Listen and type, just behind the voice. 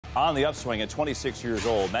On the upswing at 26 years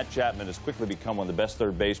old, Matt Chapman has quickly become one of the best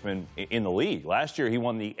third basemen in the league. Last year, he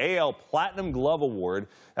won the AL Platinum Glove Award.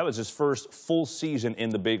 That was his first full season in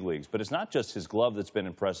the big leagues. But it's not just his glove that's been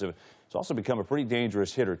impressive. He's also become a pretty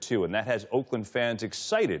dangerous hitter, too, and that has Oakland fans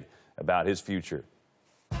excited about his future.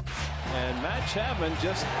 And Matt Chapman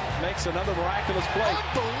just makes another miraculous play.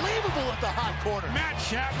 Unbelievable at the hot corner. Matt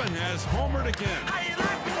Chapman has homered again.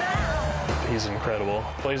 He's incredible.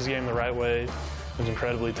 Plays the game the right way. He's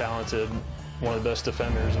incredibly talented. One of the best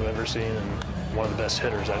defenders I've ever seen, and one of the best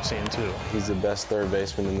hitters I've seen, too. He's the best third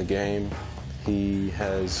baseman in the game. He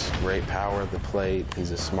has great power at the plate.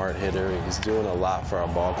 He's a smart hitter. He's doing a lot for our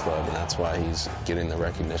ball club, and that's why he's getting the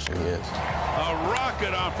recognition he is. A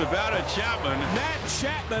rocket off the bat of Chapman. Matt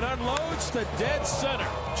Chapman unloads to dead center.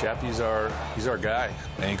 Chappie's our guy.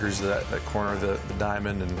 Anchors that corner of the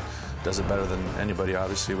diamond and does it better than anybody,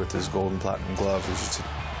 obviously, with his gold and platinum glove. He's just an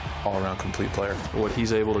all-around complete player. What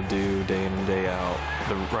he's able to do day in and day out,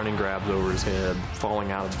 the running grabs over his head,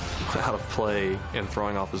 falling out of play, and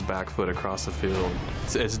throwing off his back foot across the field,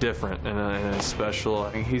 it's different and it's special.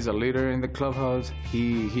 He's a leader in the clubhouse.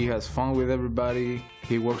 He has fun with everybody.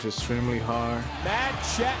 He works extremely hard. Matt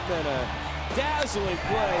Chapman, a dazzling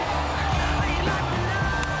play.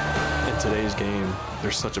 In today's game,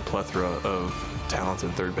 there's such a plethora of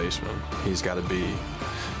talented third basemen. He's got to be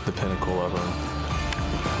the pinnacle of them.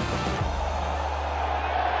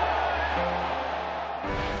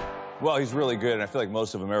 Well, he's really good, and I feel like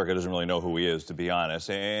most of America doesn't really know who he is, to be honest.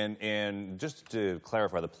 And just to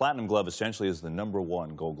clarify, the Platinum Glove essentially is the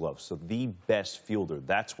 #1 gold glove, so the best fielder.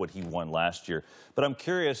 That's what he won last year. But I'm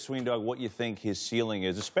curious, Sweeney Dog, what you think his ceiling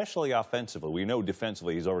is, especially offensively. We know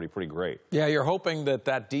defensively he's already pretty great. Yeah, you're hoping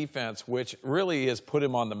that defense, which really has put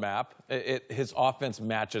him on the map, his offense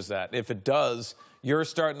matches that. If it does, you're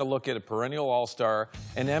starting to look at a perennial all-star,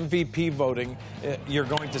 and MVP voting you're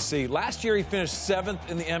going to see. Last year he finished 7th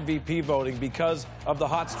in the MVP voting because of the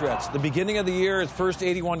hot stretch. The beginning of the year, his first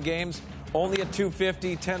 81 games, only at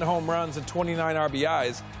 250, 10 home runs, and 29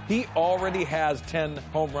 RBIs. He already has 10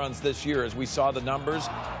 home runs this year, as we saw the numbers.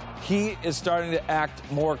 He is starting to act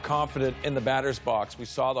more confident in the batter's box. We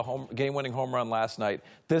saw the game-winning home run last night.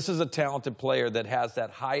 This is a talented player that has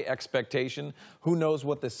that high expectation. Who knows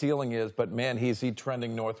what the ceiling is, but, man, is he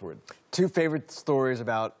trending northward. Two favorite stories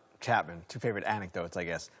about Chapman, two favorite anecdotes, I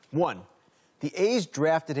guess. One, the A's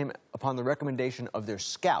drafted him upon the recommendation of their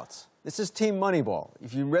scouts. This is Team Moneyball.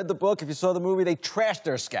 If you read the book, if you saw the movie, they trashed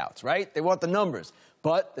their scouts, right? They want the numbers.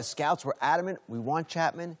 But the scouts were adamant, we want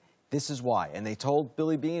Chapman. This is why. And they told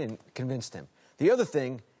Billy Beane and convinced him. The other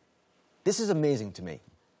thing, this is amazing to me.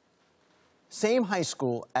 Same high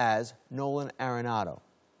school as Nolan Arenado.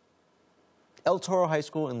 El Toro High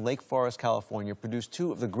School in Lake Forest, California, produced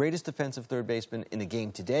two of the greatest defensive third basemen in the game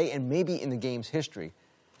today and maybe in the game's history.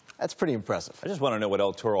 That's pretty impressive. I just want to know what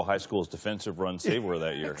El Toro High School's defensive run save were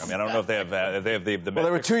that year. I mean, I don't know if they have the Well,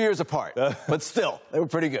 they were 2 years apart, but still, they were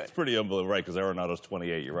pretty good. It's pretty unbelievable, right, because Arenado's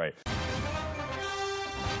 28, you're right.